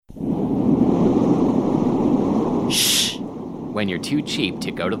when you're too cheap to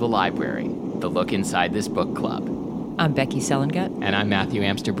go to the library. The look inside this book club. I'm Becky Sellengut. And I'm Matthew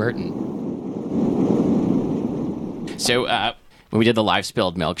Amster Burton. So, when we did the Live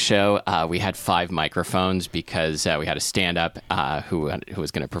Spilled Milk show, we had 5 microphones because we had a stand-up who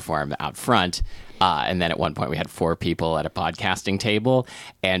was going to perform out front. And then at one point we had 4 people at a podcasting table.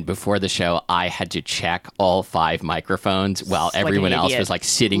 And before the show, I had to check all 5 microphones while everyone else was like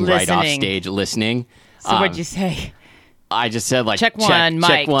sitting right off stage listening. So what'd you say? I just said like check one,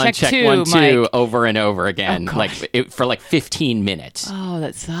 Mike. Check two, one, two, Mike. Over and over again, for like 15 minutes. Oh,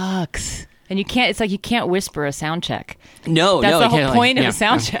 that sucks. And you can't. It's like you can't whisper a sound check. No, that's no, the whole point of a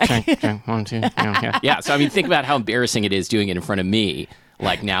sound check. Check, 1, 2, yeah. So I mean, think about how embarrassing it is doing it in front of me.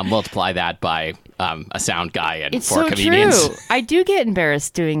 Like now, multiply that by a sound guy and it's 4 so comedians. True. I do get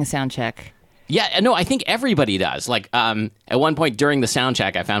embarrassed doing a sound check. Yeah, no, I think everybody does. Like, at one point during the sound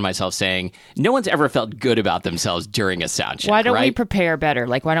check, I found myself saying, no one's ever felt good about themselves during a sound check, Why don't right? we prepare better?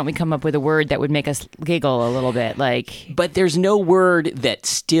 Like, why don't we come up with a word that would make us giggle a little bit? Like, but there's no word that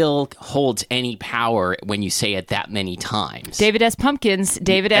still holds any power when you say it that many times. David S. Pumpkins,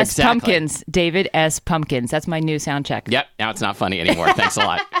 David S. Exactly. Pumpkins, David S. Pumpkins. That's my new sound check. Yep, now it's not funny anymore. Thanks a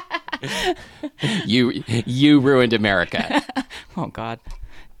lot. You ruined America. Oh, God.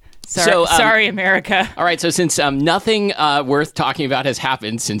 Sorry, America. All right, so since nothing worth talking about has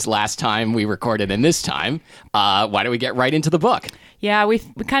happened since last time we recorded and this time, why don't we get right into the book? Yeah, we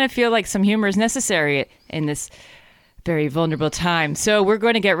kind of feel like some humor is necessary in this very vulnerable time. So we're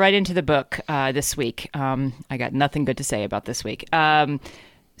going to get right into the book this week. I got nothing good to say about this week.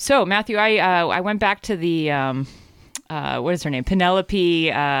 So, Matthew, I went back to the, what is her name?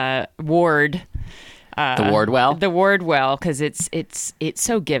 Penelope Ward. The Wardwell? The Wardwell, because it's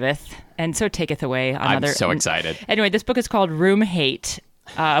so giveth and so taketh away. I'm so excited. Anyway, this book is called Room Hate,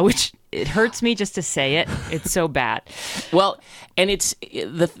 which it hurts me just to say it. It's so bad. Well, and it's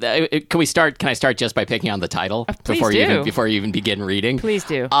can I start just by picking on the title before you even begin reading? Please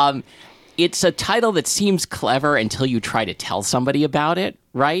do. It's a title that seems clever until you try to tell somebody about it,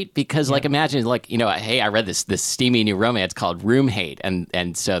 right? Because like imagine hey, I read this steamy new romance called Room Hate,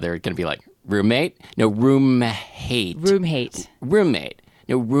 and so they're going to be like, roommate? No, room hate. Room hate. Roommate.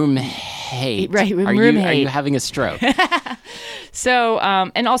 No, room hate. Right, room hate. Are you having a stroke? So,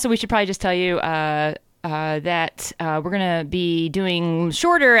 and also we should probably just tell you that we're going to be doing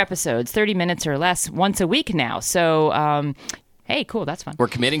shorter episodes, 30 minutes or less, once a week now. So, hey, cool, that's fun. We're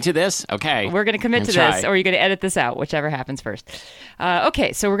committing to this? Okay. We're going to commit to this, or are you going to edit this out, whichever happens first.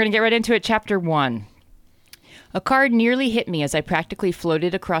 Okay, so we're going to get right into it. Chapter 1. A car nearly hit me as I practically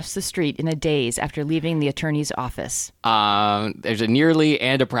floated across the street in a daze after leaving the attorney's office. There's a nearly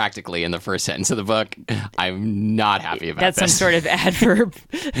and a practically in the first sentence of the book. I'm not happy about That's this. some sort of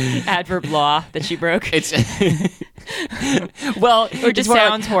adverb law that she broke. It's well, or just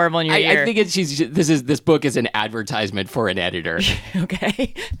sounds horrible in your ear. I think this book is an advertisement for an editor.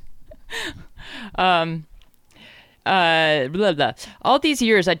 Okay. Blah, blah. All these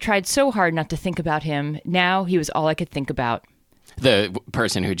years, I'd tried so hard not to think about him. Now he was all I could think about. The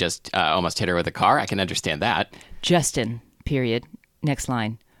person who just almost hit her with a car, I can understand that. Justin, period. Next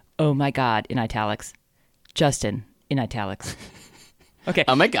line. Oh my God, in italics. Justin, in italics. Okay.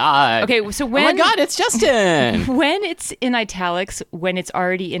 Oh my God. Okay, so when... Oh my God, it's Justin! When it's in italics, when it's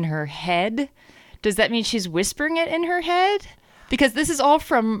already in her head, does that mean she's whispering it in her head? Because this is all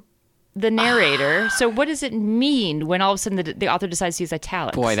from... the narrator. So what does it mean when all of a sudden the author decides to use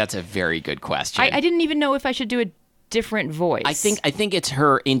italics? Boy, that's a very good question. I didn't even know if I should do a different voice. I think it's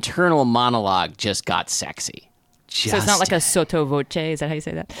her internal monologue just got sexy. So it's not like a sottovoce. Is that how you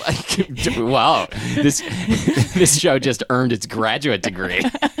say that? Wow. This show just earned its graduate degree.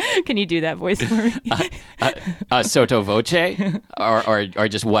 Can you do that voice for me? Sottovoce? Or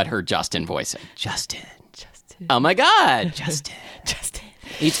just what her Justin voice is? Justin. Oh my God. Justin.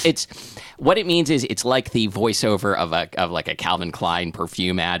 It's what it means is it's like the voiceover of like a Calvin Klein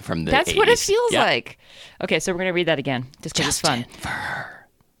perfume ad from the 80s. That's what it feels like. Okay, so we're gonna read that again just because it's fun. For her.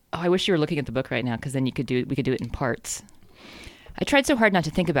 Oh, I wish you were looking at the book right now because then we could do it in parts. I tried so hard not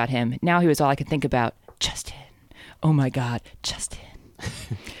to think about him. Now he was all I could think about. Justin. Oh my God, Justin.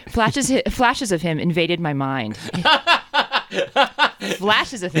 Flashes of him invaded my mind.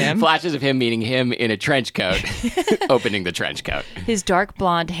 Flashes of him. Flashes of him, meaning him in a trench coat, opening the trench coat. His dark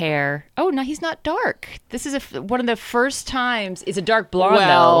blonde hair. Oh, no, he's not dark. This is one of the first times. It's a dark blonde,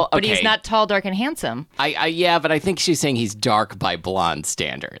 though, but he's not tall, dark, and handsome. Yeah, but I think she's saying he's dark by blonde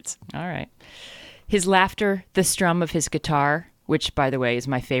standards. All right. His laughter, the strum of his guitar. which, by the way, is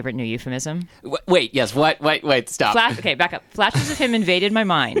my favorite new euphemism. Wait, yes, what? Wait, stop. Okay, back up. Flashes of him invaded my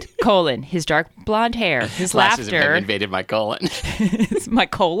mind. His dark blonde hair, his Flashes of him laughter. invaded my colon. My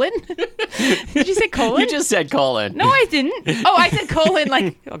colon? Did you say colon? You just said colon. No, I didn't. Oh, I said colon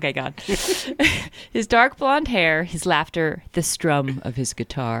like, okay, God. His dark blonde hair, his laughter, the strum of his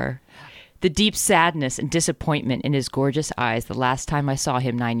guitar. The deep sadness and disappointment in his gorgeous eyes the last time I saw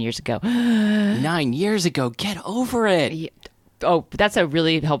him 9 years ago. 9 years ago. Get over it. Oh, that's a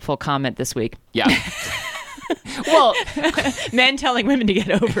really helpful comment this week. Yeah. Well, Men telling women to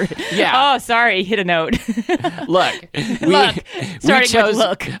get over it. Yeah. Oh, sorry. Hit a note. look. Starting with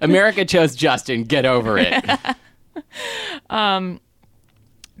look. America chose Justin. Get over it.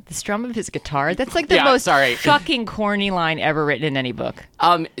 The strum of his guitar. That's like the most fucking corny line ever written in any book.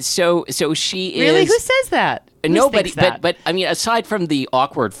 So she is Really? Who says that? Nobody, but I mean, aside from the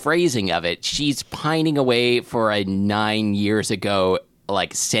awkward phrasing of it, she's pining away for a 9 years ago,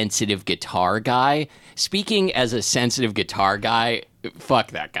 like, sensitive guitar guy. Speaking as a sensitive guitar guy,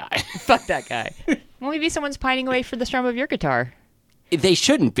 fuck that guy. Fuck that guy. Well, maybe someone's pining away for the strum of your guitar. They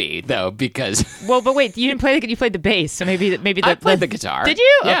shouldn't be, though, because Well, but wait, you didn't play you played the bass, so maybe I played the guitar. Did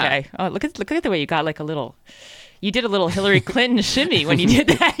you? Yeah. Okay. Oh, look at the way you got like a little. You did a little Hillary Clinton shimmy when you did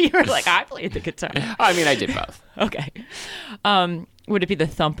that. You were like, I played the guitar. I mean, I did both. Okay. Would it be the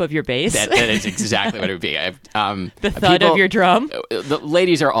thump of your bass? That is exactly what it would be. The thud of your drum? The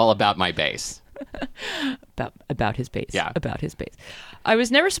ladies are all about my bass. About his bass. Yeah. About his bass. I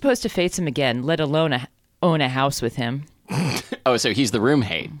was never supposed to face him again, let alone own a house with him. Oh, so he's the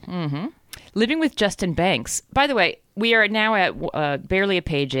roommate. Mm-hmm. Living with Justin Banks. By the way, we are now at barely a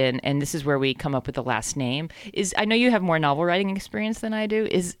page in, and this is where we come up with the last name. I know you have more novel writing experience than I do.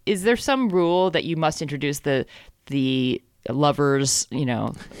 Is there some rule that you must introduce the lover's,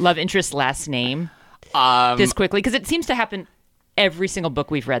 love interest last name this quickly? Because it seems to happen every single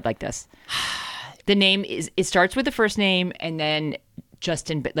book we've read like this. The name it starts with the first name, and then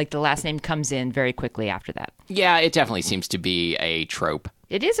Justin, like the last name comes in very quickly after that. Yeah, it definitely seems to be a trope.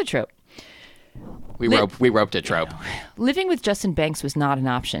 It is a trope. We roped a trope. Living with Justin Banks was not an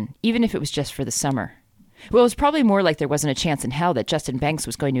option, even if it was just for the summer. Well, it was probably more like there wasn't a chance in hell that Justin Banks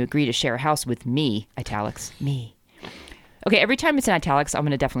was going to agree to share a house with me, italics, me. Okay, every time it's in italics, I'm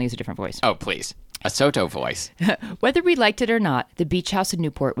going to definitely use a different voice. Oh, please. A Soto voice. Whether we liked it or not, the beach house in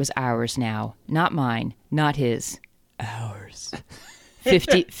Newport was ours now. Not mine, not his. Ours.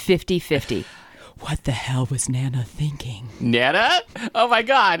 50-50. What the hell was Nana thinking? Nana? Oh my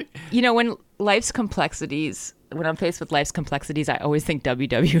God. When I'm faced with life's complexities, I always think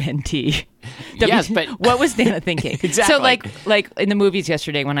WWNT. Yes, but what was Nana thinking? Exactly. So like in the movies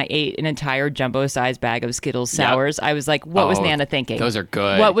yesterday when I ate an entire jumbo-sized bag of Skittles sours, I was like, what was Nana thinking? Those are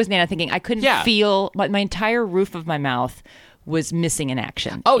good. What was Nana thinking? I couldn't feel my entire roof of my mouth was missing in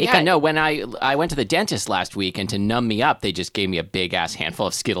action. Oh, no. When I went to the dentist last week, and to numb me up, they just gave me a big-ass handful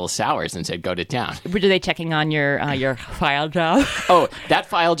of Skittles sours and said, go to town. Were they checking on your file job? Oh, that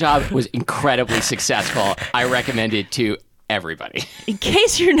file job was incredibly successful. I recommend it to everybody. In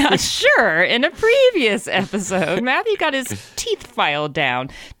case you're not sure, in a previous episode, Matthew got his teeth filed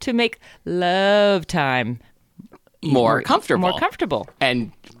down to make love time more comfortable. More comfortable.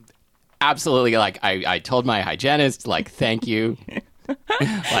 And absolutely, like, I told my hygienist, like, thank you.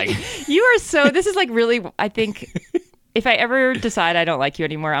 Like, you are so, this is like really, I think, if I ever decide I don't like you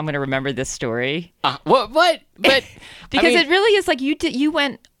anymore, I'm going to remember this story. What? But because it really is like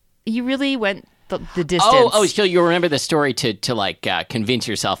you really went the distance. Oh, so you remember the story to like convince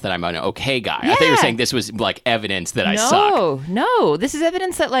yourself that I'm an okay guy. Yeah. I thought you were saying this was like evidence that I suck. No, this is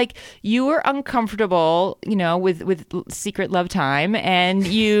evidence that like you were uncomfortable, with secret love time, and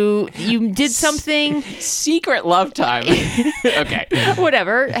you did something. Secret love time. Okay.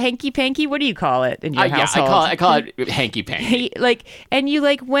 Whatever, hanky panky. What do you call it in your household? I call it hanky panky. And you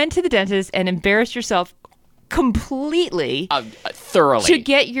went to the dentist and embarrassed yourself completely, thoroughly, to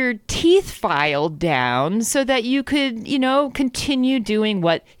get your teeth filed down so that you could, continue doing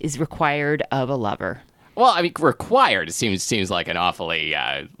what is required of a lover. Well, I mean, required seems like an awfully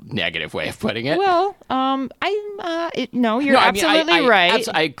negative way of putting it. Well, you're absolutely right.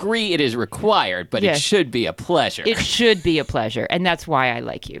 I agree, it is required, but Yes. It should be a pleasure. It should be a pleasure, and that's why I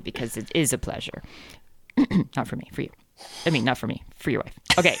like you, because it is a pleasure. Not for me, for you. I mean, not for me, for your wife.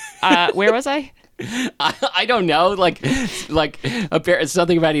 Okay, where was I? I don't know, like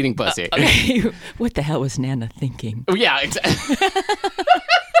something about eating pussy. Okay. What the hell was Nana thinking? Oh, yeah, exactly.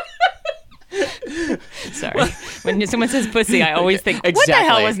 Sorry. When someone says pussy, I always think, what Exactly. the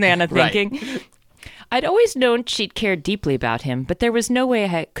hell was Nana thinking? I'd always known she'd cared deeply about him, but there was no way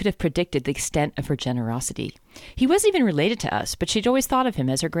I could have predicted the extent of her generosity. He wasn't even related to us, but she'd always thought of him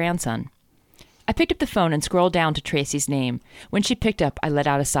as her grandson. I picked up the phone and scrolled down to Tracy's name. When she picked up, I let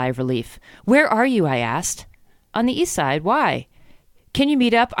out a sigh of relief. "Where are you?" I asked. "On the east side. Why?" "Can you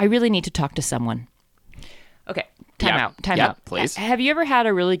meet up? I really need to talk to someone." Okay, time out. Please. Have you ever had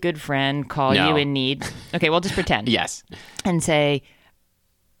a really good friend call No. you in need? Okay, well, just pretend. Yes. And say,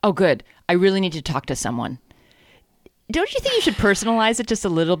 "Oh, good. I really need to talk to someone." Don't you think you should personalize it just a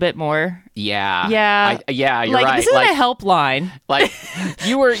little bit more? Yeah. Yeah. You're like, right. This isn't a helpline. Like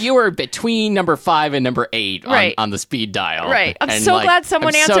you were between number 5 and number 8 Right. on the speed dial. Right. I'm And, so glad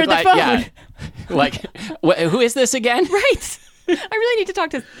someone I'm so answered the phone. Yeah. Like, who is this again? Right. I really need to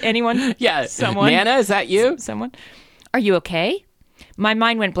talk to anyone. Yeah. Someone. Nana, is that you? Someone. "Are you okay?" My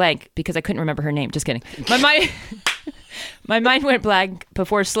mind went blank because I couldn't remember her name. Just kidding. My mind went blank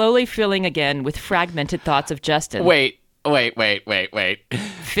before slowly filling again with fragmented thoughts of Justin. Wait.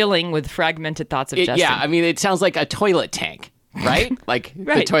 Filling with fragmented thoughts of Justin. Yeah, I mean, it sounds like a toilet tank, right? Like the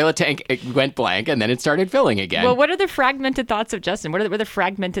Right. toilet tank, it went blank and then it started filling again. Well, what are the fragmented thoughts of Justin? What are the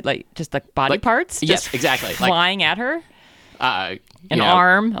fragmented, like, just like body Like- parts? yes, Just exactly. Like- Flying at her? An An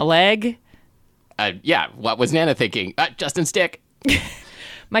arm, a leg? Yeah, what was Nana thinking? Justin Stick.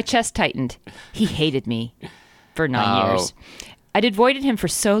 My chest tightened. He hated me for 9 Oh. years. I'd avoided him for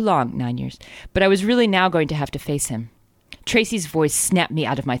so long, 9 years, but I was really now going to have to face him. Tracy's voice snapped me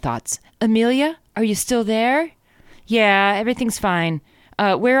out of my thoughts. "Amelia, are you still there?" "Yeah, everything's fine.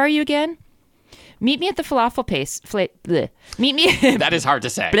 Where are you again?" "Meet me at the falafel place. Meet me." That is hard to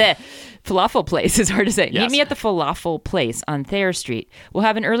say. Bleh. Falafel place is hard to say. Yes. Meet me at the falafel place on Thayer Street. We'll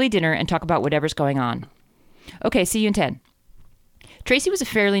have an early dinner and talk about whatever's going on. Okay, see you in 10. Tracy was a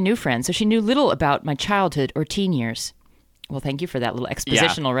fairly new friend, so she knew little about my childhood or teen years. Well, thank you for that little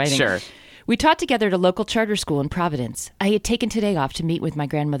expositional writing. Sure. We taught together at a local charter school in Providence. I had taken today off to meet with my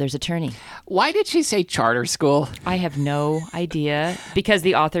grandmother's attorney. Why did she say charter school? I have no idea, because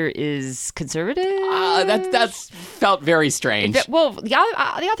the author is conservative. That's felt very strange. Well, the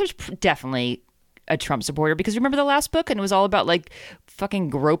author's definitely a Trump supporter, because remember the last book, and it was all about like fucking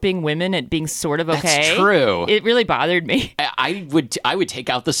groping women and being sort of okay. That's true. It really bothered me. I would take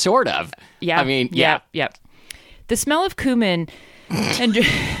out the sort of. Yeah. I mean, yeah. Yep. The smell of cumin and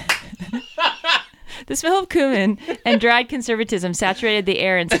the smell of cumin and dried conservatism saturated the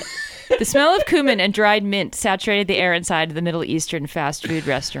air, and the smell of cumin and dried mint saturated the air inside the Middle Eastern fast food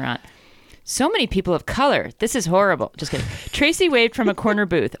restaurant. So many people of color. This is horrible. Just kidding. Tracy waved from a corner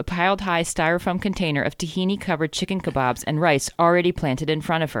booth, a piled high styrofoam container of tahini-covered chicken kebabs and rice already planted in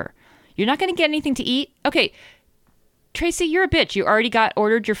front of her. "You're not going to get anything to eat? Okay, Tracy, you're a bitch. You already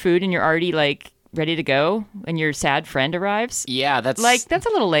ordered your food and you're already like ready to go, and your sad friend arrives. Yeah, that's That's a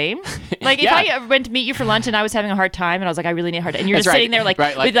little lame. Like, Yeah. if I went to meet you for lunch and I was having a hard time and I was like, I really need a hard time, and you're That's just right. sitting there like,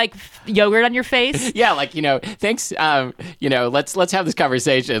 Right, with like yogurt on your face. Yeah, like, thanks. Let's have this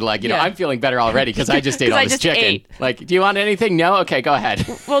conversation. Like, Yeah. I'm feeling better already because I just ate 'Cause all I this just chicken. ate. Like, do you want anything? No? Okay, go ahead.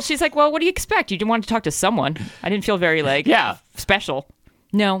 Well, she's like, well, what do you expect? You didn't want to talk to someone. I didn't feel very like Yeah. special.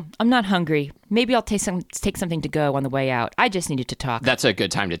 No, I'm not hungry. Maybe I'll take something to go on the way out. I just needed to talk. That's a good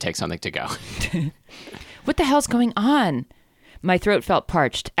time to take something to go. What the hell's going on? My throat felt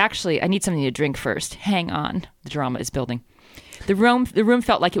parched. Actually, I need something to drink first. Hang on. The drama is building. The room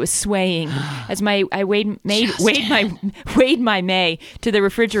felt like it was swaying as I weighed my May to the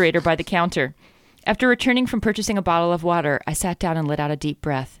refrigerator by the counter. After returning from purchasing a bottle of water, I sat down and let out a deep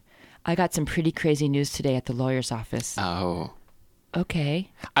breath. I got some pretty crazy news today at the lawyer's office. Oh. Okay.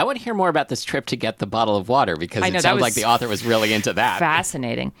 I want to hear more about this trip to get the bottle of water because I it know, that sounds was like the author was really into that.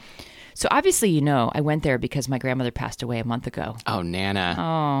 Fascinating. So obviously, I went there because my grandmother passed away a month ago. Oh, Nana.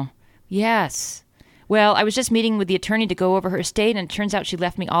 Oh, yes. Well, I was just meeting with the attorney to go over her estate, and it turns out she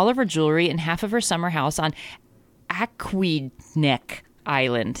left me all of her jewelry and half of her summer house on Aquidneck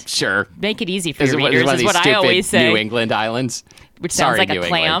Island. Sure. Make it easy for Is your it one readers, of is these what I stupid always say. New England islands? Which sounds like a New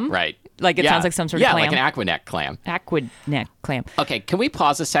clam. England. Right. Like it sounds like some sort of Yeah, clam. like an Aquaneck clam. Aquidneck clam. Okay, can we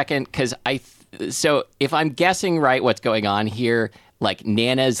pause a second? Because so if I'm guessing right what's going on here, like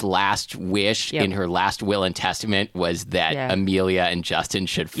Nana's last wish Yep. in her last will and testament was that Yeah. Amelia and Justin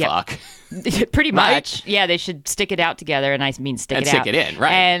should Yep. fuck. Pretty Right. much. Yeah, they should stick it out together, and I mean stick And it stick out. it in,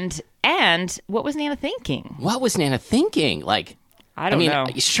 right. And what was Nana thinking? What was Nana thinking? Like, I don't know.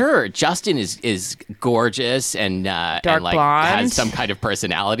 Sure, Justin is gorgeous and Dark like blonde. has some kind of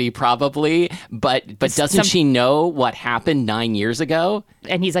personality, probably. But doesn't some- she know what happened 9 years ago?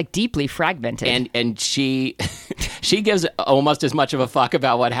 And he's like deeply fragmented. And she she gives almost as much of a fuck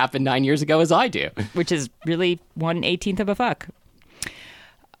about what happened 9 years ago as I do. Which is really 1/18 of a fuck.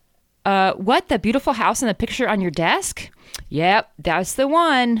 What? The beautiful house in the picture on your desk? Yep, that's the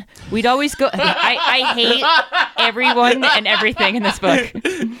one. We'd always go. I hate everyone and everything in this book.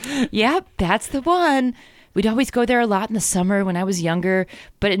 Yep, that's the one. We'd always go there a lot in the summer when I was younger,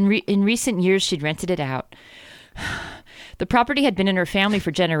 but in recent years, she'd rented it out. The property had been in her family for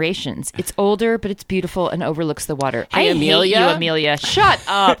generations. It's older, but it's beautiful and overlooks the water. Hey, Amelia? Hate you, Amelia. Shut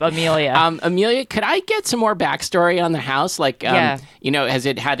up, Amelia. Amelia, could I get some more backstory on the house? Like, Yeah. Has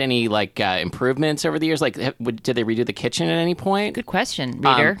it had any improvements over the years? Like, did they redo the kitchen at any point? Good question,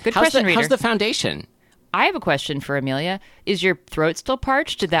 reader. Good how's question, reader. How's the foundation? I have a question for Amelia. Is your throat still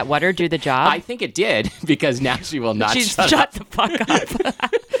parched? Did that water do the job? I think it did, because now she will not She's shut up. the fuck up.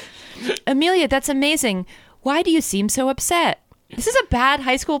 Amelia, that's amazing. Why do you seem so upset? This is a bad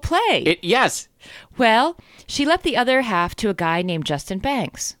high school play. Yes. Well, she left the other half to a guy named Justin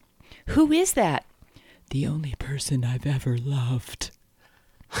Banks. Who is that? The only person I've ever loved.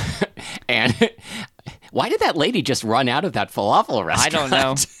 And why did that lady just run out of that falafel restaurant? I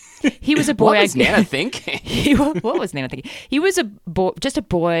don't know. He was a boy. What was Nana thinking? What was Nana thinking? He was just a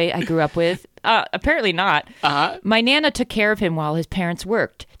boy I grew up with. Apparently not. My Nana took care of him while his parents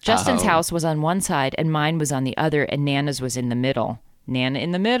worked. Justin's house was on one side and mine was on the other, and Nana's was in the middle. Nana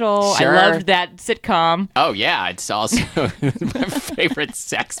in the middle. Sure. I loved that sitcom. Oh, yeah. It's also my favorite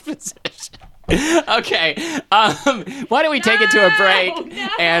sex position. Okay. Why don't we take it to a break? No.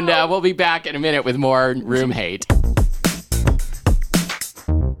 And we'll be back in a minute with more room hate.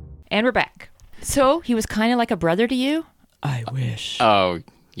 And we're back. So he was kind of like a brother to you? I wish. Oh,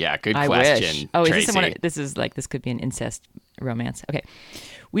 yeah. Good question. Wish. Oh, Tracy. is this could be an incest romance. Okay.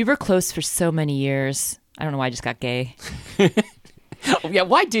 We were close for so many years. I don't know why I just got gay. Yeah,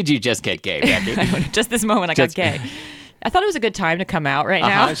 why did you just get gay, Becky? Just this moment I got gay. I thought it was a good time to come out right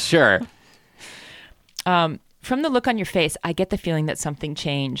now. Sure. From the look on your face, I get the feeling that something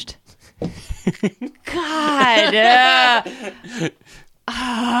changed. God.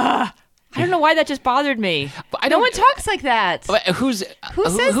 I don't know why that just bothered me. No one talks like that. Who says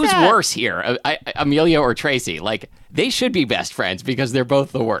who's that? worse here, Amelia or Tracy? Like, they should be best friends because they're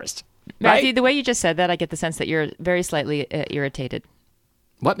both the worst. Matthew, Right? the way you just said that, I get the sense that you're very slightly irritated.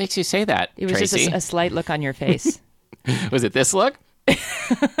 What makes you say that, It was Tracy? just a slight look on your face. Was it this look?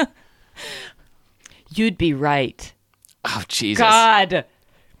 You'd be right. Oh, Jesus. God.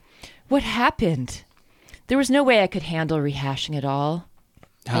 What happened? There was no way I could handle rehashing it all.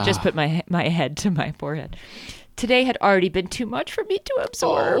 I just put my head to my forehead. Today had already been too much for me to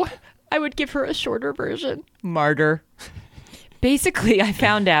absorb. Oh. I would give her a shorter version. Martyr. Basically, I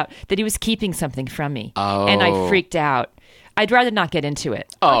found out that he was keeping something from me. Oh. And I freaked out. I'd rather not get into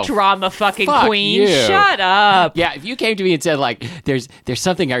it. Oh, Drama fucking fuck queen. you. Shut up. Yeah, if you came to me and said, like, there's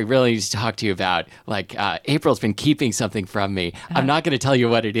something I really need to talk to you about, like, April's been keeping something from me. I'm not going to tell you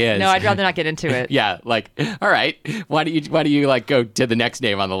what it is. No, I'd rather not get into it. Yeah, like, all right, why do you like go to the next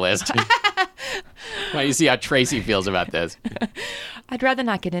name on the list? Why don't you see how Tracy feels about this? I'd rather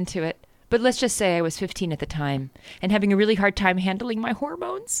not get into it. But let's just say I was 15 at the time and having a really hard time handling my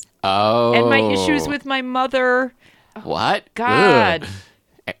hormones Oh. and my issues with my mother. What? God.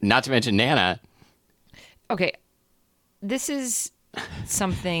 Ugh. Not to mention Nana. Okay. This is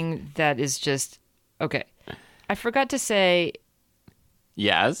something that is just okay. I forgot to say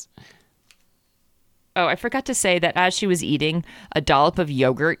Yes. I forgot to say that as she was eating, a dollop of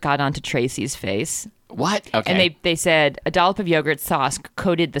yogurt got onto Tracy's face. What? Okay. And they said a dollop of yogurt sauce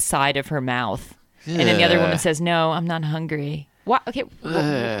coated the side of her mouth. And then the other woman says, "No, I'm not hungry." What? Okay.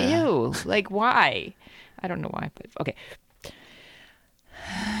 Ew. Like, why? I don't know why, but okay.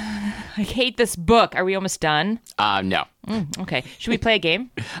 I hate this book. Are we almost done? No. Okay. Should we play a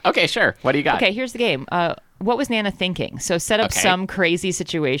game? Okay, sure. What do you got? Okay, here's the game. What was Nana thinking? So set up Okay. some crazy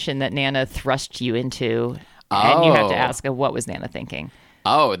situation that Nana thrust you into, and you have to ask, what was Nana thinking?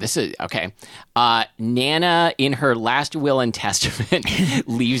 Oh, this is okay. Nana, in her last will and testament,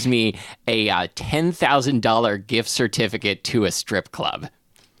 leaves me a $10,000 gift certificate to a strip club.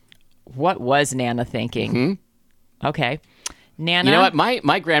 What was Nana thinking? Okay. Nana. You know what?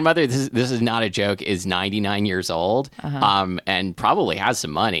 My grandmother, this is not a joke, is 99 years old, and probably has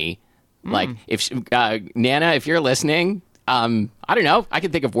some money. Like, if she, Nana, if you're listening, I don't know. I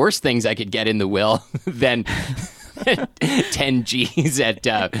can think of worse things I could get in the will than 10 G's at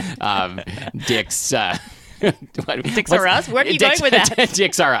Dick's. Dicks R Us? Where are you going with that?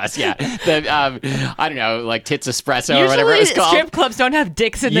 Dicks R Us, yeah. I don't know, like Tits Espresso or whatever it was Usually called. strip clubs don't have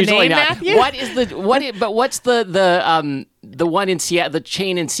dicks in the Usually name, not. Matthew. But what's the one in Seattle, the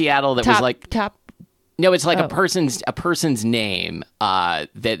chain in Seattle that was like top No, it's like a person's name that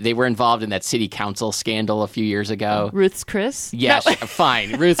they were involved in that city council scandal a few years ago. Ruth's Chris? Yes, No.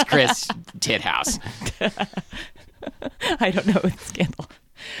 fine. Ruth's Chris Tithouse. I don't know the scandal.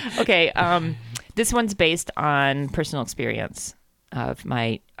 Okay, this one's based on personal experience of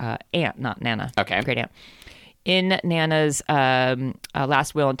my aunt, not Nana. Okay. Great aunt. In Nana's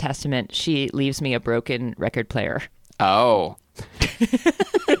last will and testament, she leaves me a broken record player. Oh.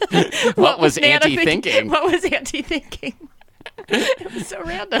 What was Nana Auntie thinking? What was Auntie thinking? It was so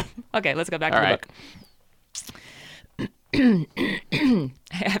random. Okay, let's go back to the book.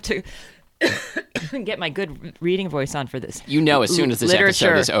 I have to get my good reading voice on for this. You know, as soon as this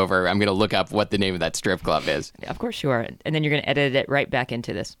Literature. episode is over, I'm going to look up what the name of that strip club is. Of course you are. And then you're going to edit it right back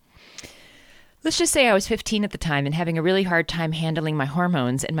into this. Let's just say I was 15 at the time and having a really hard time handling my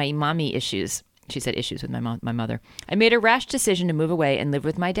hormones and my mommy issues. She said issues with my mother. I made a rash decision to move away and live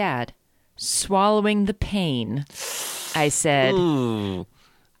with my dad. Swallowing the pain, I said. Ooh.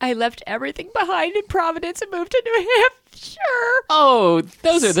 I left everything behind in Providence and moved to New Hampshire. Oh,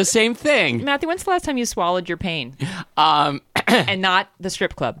 those are the same thing. Matthew, when's the last time you swallowed your pain? And not the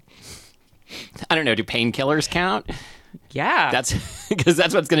strip club. I don't know. Do painkillers count? Yeah. That's because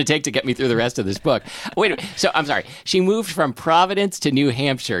that's what's going to take to get me through the rest of this book. Wait, so I'm sorry. She moved from Providence to New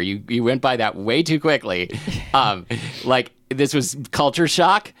Hampshire. You went by that way too quickly. Like this was culture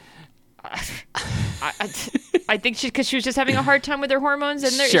shock. I think because she was just having a hard time with her hormones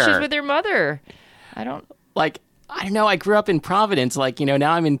and their Sure. issues with her mother. I don't know. I grew up in Providence.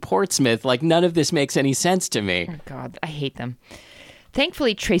 Now I'm in Portsmouth. None of this makes any sense to me. Oh, God, I hate them.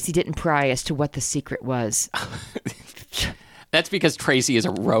 Thankfully, Tracy didn't pry as to what the secret was. That's because Tracy is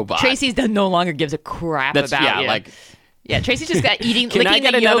a robot. Tracy no longer gives a crap about you. Yeah, Tracy's just got Can licking I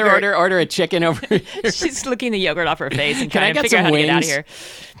get the another yogurt. order a chicken over here? She's licking the yogurt off her face and Can I trying to get figure out how some to get out of wings? here.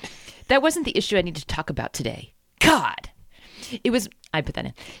 That wasn't the issue I needed to talk about today. God. I put that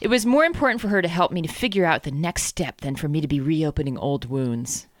in. It was more important for her to help me to figure out the next step than for me to be reopening old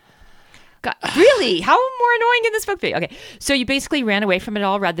wounds. God, really? How more annoying can this book be? Okay, so you basically ran away from it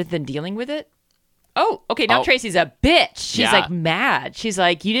all rather than dealing with it? Oh, okay, now Tracy's a bitch. She's mad. She's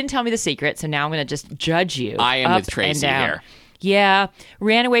like, you didn't tell me the secret, so now I'm going to just judge you. I am up with Tracy and down. here. Yeah,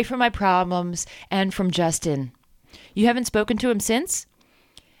 ran away from my problems and from Justin. You haven't spoken to him since?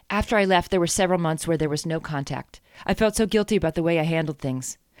 After I left, there were several months where there was no contact. I felt so guilty about the way I handled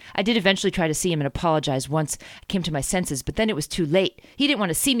things. I did eventually try to see him and apologize once I came to my senses, but then it was too late. He didn't want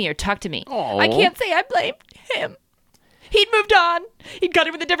to see me or talk to me. Aww. I can't say I blamed him. He'd moved on. He'd got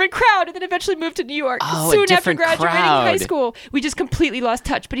in with a different crowd and then eventually moved to New York. Oh, a Soon after different graduating crowd. high school, we just completely lost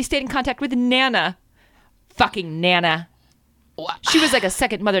touch, but he stayed in contact with Nana. Fucking Nana. She was like a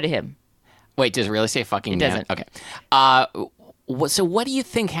second mother to him. Wait, does it really say fucking? It Nana? doesn't. Okay. So what do you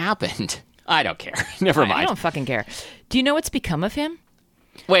think happened? I don't care. Never mind. I don't fucking care. Do you know what's become of him?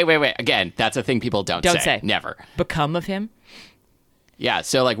 Wait. Again, that's a thing people don't say. Never. Become of him? Yeah.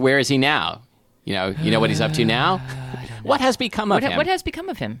 So, where is he now? You know what he's up to now? What has become of him? What has become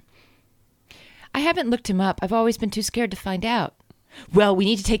of him? I haven't looked him up. I've always been too scared to find out. Well, we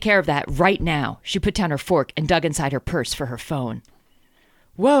need to take care of that right now. She put down her fork and dug inside her purse for her phone.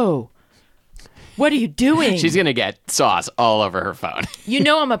 Whoa. What are you doing? She's going to get sauce all over her phone. You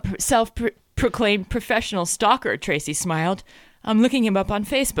know I'm a self-proclaimed professional stalker, Tracy smiled. I'm looking him up on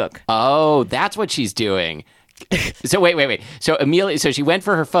Facebook. Oh, that's what she's doing. So wait. So she went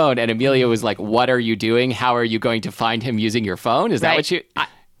for her phone and Amelia was like, what are you doing? How are you going to find him using your phone? Is that what you...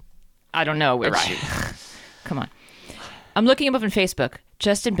 I don't know. Right. Come on. I'm looking him up on Facebook.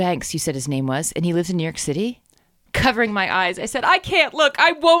 Justin Banks, you said his name was, and he lives in New York City? Covering my eyes, I said, I can't look.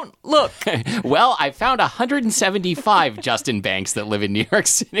 I won't look. Well, I found 175 Justin Banks that live in New York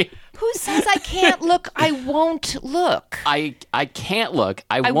City. Who says I can't look? I won't look. I can't look.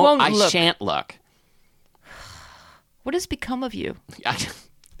 I won't look. I shan't look. What has become of you?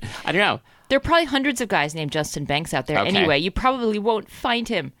 I don't know. There are probably hundreds of guys named Justin Banks out there. Okay. Anyway, you probably won't find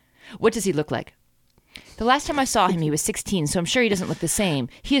him. What does he look like? The last time I saw him, he was 16, so I'm sure he doesn't look the same.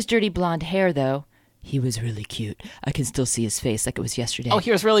 He has dirty blonde hair, though. He was really cute. I can still see his face like it was yesterday. Oh,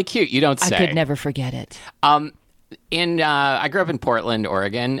 he was really cute. You don't say. I could never forget it. I grew up in Portland,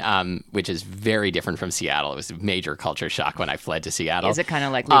 Oregon, which is very different from Seattle. It was a major culture shock when I fled to Seattle. Is it kind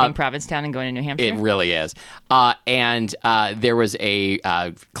of like leaving Provincetown and going to New Hampshire? It really is. And there was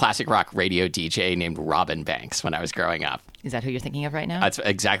a classic rock radio DJ named Robin Banks when I was growing up. Is that who you're thinking of right now? That's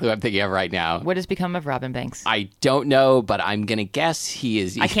exactly what I'm thinking of right now. What has become of Robin Banks? I don't know, but I'm going to guess he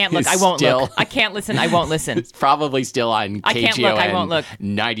is. I can't look. I won't look. I can't listen. I won't listen. It's probably still on KGON I can't look. I won't look.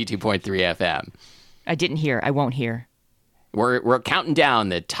 92.3 FM. I didn't hear. I won't hear. We're counting down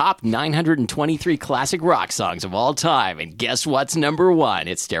the top 923 classic rock songs of all time, and guess what's number one?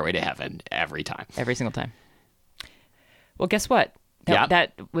 It's Stairway to Heaven every time. Every single time. Well, guess what? Yeah.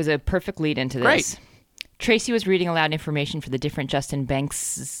 That was a perfect lead into this. Great. Tracy was reading aloud information for the different Justin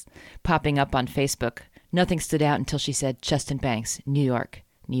Banks popping up on Facebook. Nothing stood out until she said, Justin Banks, New York,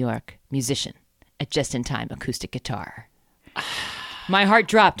 musician, a just-in-time acoustic guitar. My heart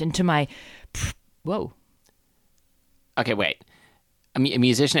dropped into my... Whoa. Okay, wait. A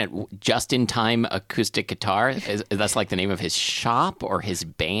musician at Just in Time Acoustic Guitar? That's like the name of his shop or his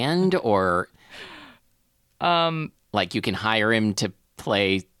band, or like you can hire him to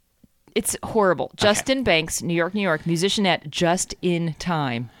play. It's horrible. Okay. Justin Banks, New York, musician at Just in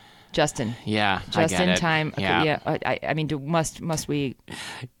Time. Justin. Yeah, Just I get in it. Time. Yeah. I mean, must we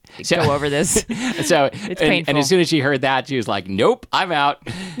go over this? So it's painful. And as soon as she heard that, she was like, "Nope, I'm out."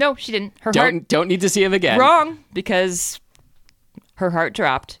 No, she didn't. Her don't need to see him again. Wrong, because her heart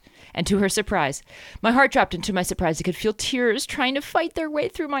dropped, and to her surprise, my heart dropped. And to my surprise, I could feel tears trying to fight their way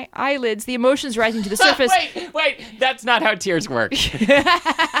through my eyelids. The emotions rising to the surface. Wait, that's not how tears work.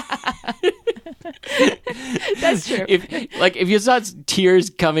 That's true. If you saw tears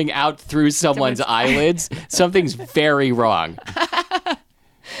coming out through someone's eyelids, something's very wrong.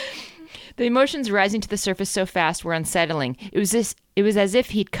 The emotions rising to the surface so fast were unsettling. It was as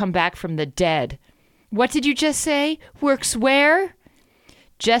if he'd come back from the dead. What did you just say? Works where?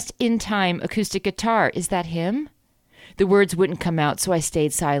 Just in Time acoustic guitar. Is that him? The words wouldn't come out, so I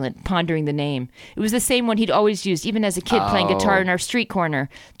stayed silent, pondering the name. It was the same one he'd always used, even as a kid playing guitar in our street corner.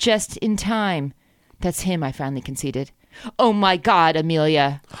 Just in Time. That's him, I finally conceded. Oh my God,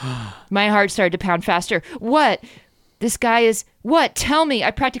 Amelia. My heart started to pound faster. What? This guy is... What? Tell me. I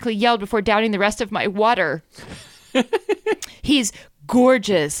practically yelled before downing the rest of my water. He's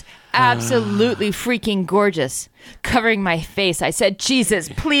gorgeous. Absolutely freaking gorgeous. Covering my face, I said, Jesus,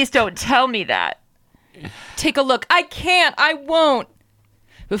 please don't tell me that. Take a look. I can't. I won't.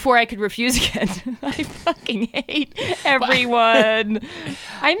 Before I could refuse again. I fucking hate everyone.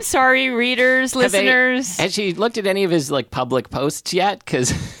 I'm sorry, readers, listeners. Has she looked at any of his like public posts yet?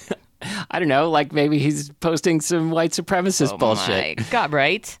 Because I don't know, like maybe he's posting some white supremacist bullshit. My God,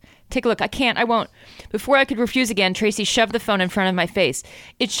 right? Take a look. I can't. I won't. Before I could refuse again, Tracy shoved the phone in front of my face.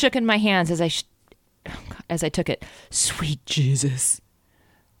 It shook in my hands as I took it. Sweet Jesus.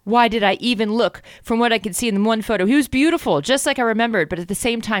 Why did I even look? From what I could see in the one photo, he was beautiful, just like I remembered, but at the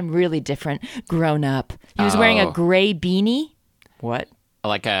same time, really different, grown up. He was wearing a gray beanie. What?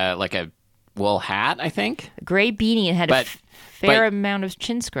 Like a wool hat, I think. A gray beanie and had a fair amount of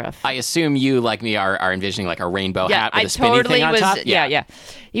chin scruff. I assume you, like me, are envisioning like a rainbow hat with a spinning thing on top. Yeah.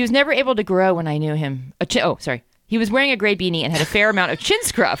 He was never able to grow when I knew him. He was wearing a gray beanie and had a fair amount of chin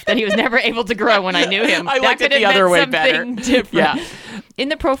scruff that he was never able to grow when I knew him. I liked it the other way better. Different. Yeah. In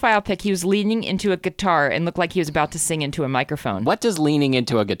the profile pic, he was leaning into a guitar and looked like he was about to sing into a microphone. What does leaning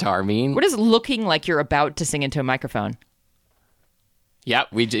into a guitar mean? What is looking like you're about to sing into a microphone? Yeah,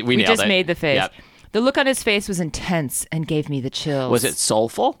 we nailed it. We just made the face. Yep. The look on his face was intense and gave me the chills. Was it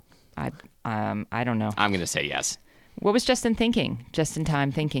soulful? I don't know. I'm going to say yes. What was Justin thinking? Just in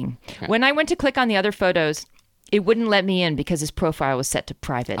Time thinking. When I went to click on the other photos, it wouldn't let me in because his profile was set to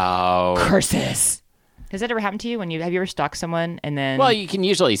private. Oh. Curses. Has that ever happened to you? Have you ever stalked someone and then... Well, you can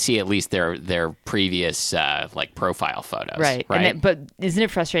usually see at least their previous like profile photos. Right. But isn't it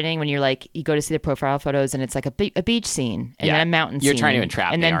frustrating when you go to see the profile photos and it's like a beach scene and then a mountain scene. You're trying to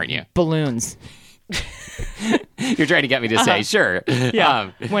entrap me, aren't you? Balloons. You're trying to get me to say, sure.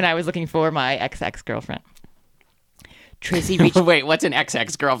 Yeah. When I was looking for my ex-girlfriend. Tracy reached... Wait, what's an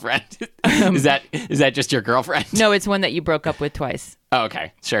ex-girlfriend? Is that just your girlfriend? No, it's one that you broke up with twice. Oh,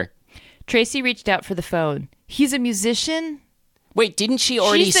 okay. Sure. Tracy reached out for the phone. He's a musician? Wait, didn't she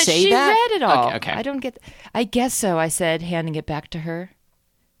already say she that? She read it all. Okay. I don't get... I guess so, I said, handing it back to her.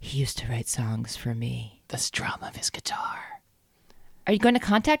 He used to write songs for me. The strum of his guitar. Are you going to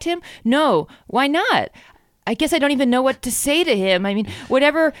contact him? No. Why not? I guess I don't even know what to say to him. I mean,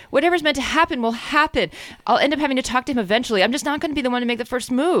 whatever's meant to happen will happen. I'll end up having to talk to him eventually. I'm just not going to be the one to make the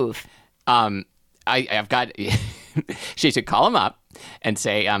first move. I've got... She should call him up and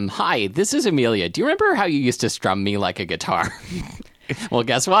say, hi, this is Amelia. Do you remember how you used to strum me like a guitar? Well,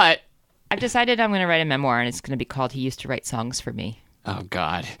 guess what? I've decided I'm going to write a memoir, and it's going to be called He Used to Write Songs for Me. Oh,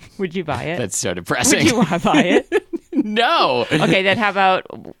 God. Would you buy it? That's so depressing. Would you want to buy it? No. Okay, then how about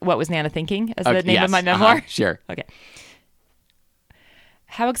What Was Nana Thinking as the name of my memoir? Sure. Okay.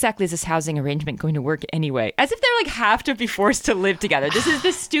 How exactly is this housing arrangement going to work anyway? As if they're have to be forced to live together. This is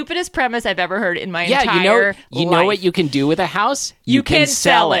the stupidest premise I've ever heard in my entire life. You know what you can do with a house? You can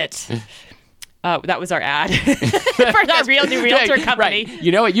sell it. That was our ad for our real new realtor company. Right.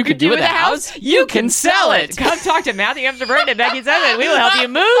 You know what you could do with a house? You can sell it. Come talk to Matthew Amster-Burton and Becky Sutherland. We will help you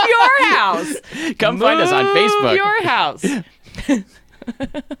move your house. Come find us on Facebook. Move your house.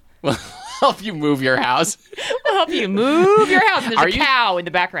 We'll help you move your house. We'll help you move your house. And there's a cow in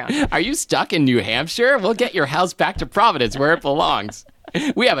the background. Are you stuck in New Hampshire? We'll get your house back to Providence where it belongs.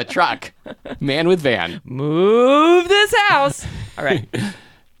 We have a truck. Man with van. Move this house. All right.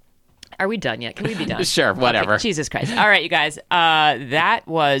 Are we done yet? Can we be done? Sure, whatever. Okay, Jesus Christ. All right, you guys. That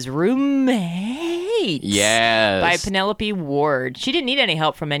was Roommate. Yes. By Penelope Ward. She didn't need any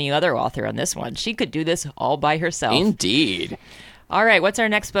help from any other author on this one. She could do this all by herself. Indeed. All right, what's our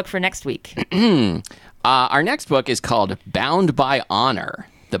next book for next week? Our next book is called Bound by Honor,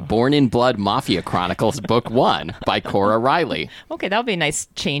 The Born in Blood Mafia Chronicles, Book 1 by Cora Riley. Okay, that'll be a nice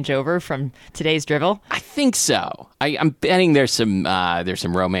changeover from today's drivel. I think so. I'm betting there's some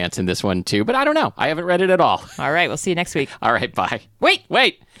romance in this one too, but I don't know. I haven't read it at all. All right, we'll see you next week. All right, bye. Wait.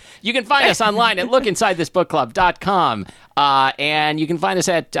 You can find us online at lookinsidethisbookclub.com. And you can find us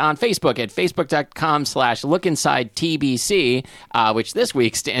on Facebook at facebook.com/lookinsidetbc, which this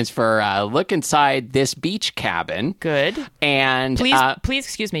week stands for Look Inside This Beach Cabin. Good. And please,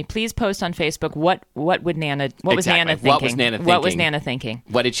 excuse me. Please post on Facebook what was Nana thinking? What was Nana thinking? What was Nana thinking?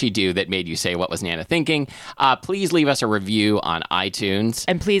 What did she do that made you say what was Nana thinking? Please leave us a review on iTunes.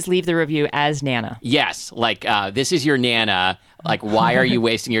 And please leave the review as Nana. Yes, like this is your Nana. Like, why are you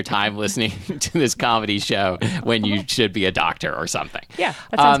wasting your time listening to this comedy show when you should be a doctor or something? Yeah,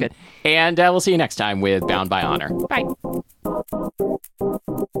 that sounds good. And we'll see you next time with Bound by Honor. Bye.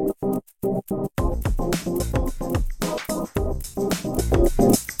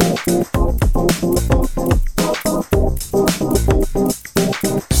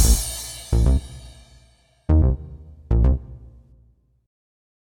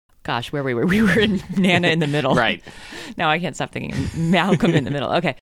 Gosh, where we were in Nana in the middle. Right. Now I can't stop thinking Malcolm in the middle. Okay.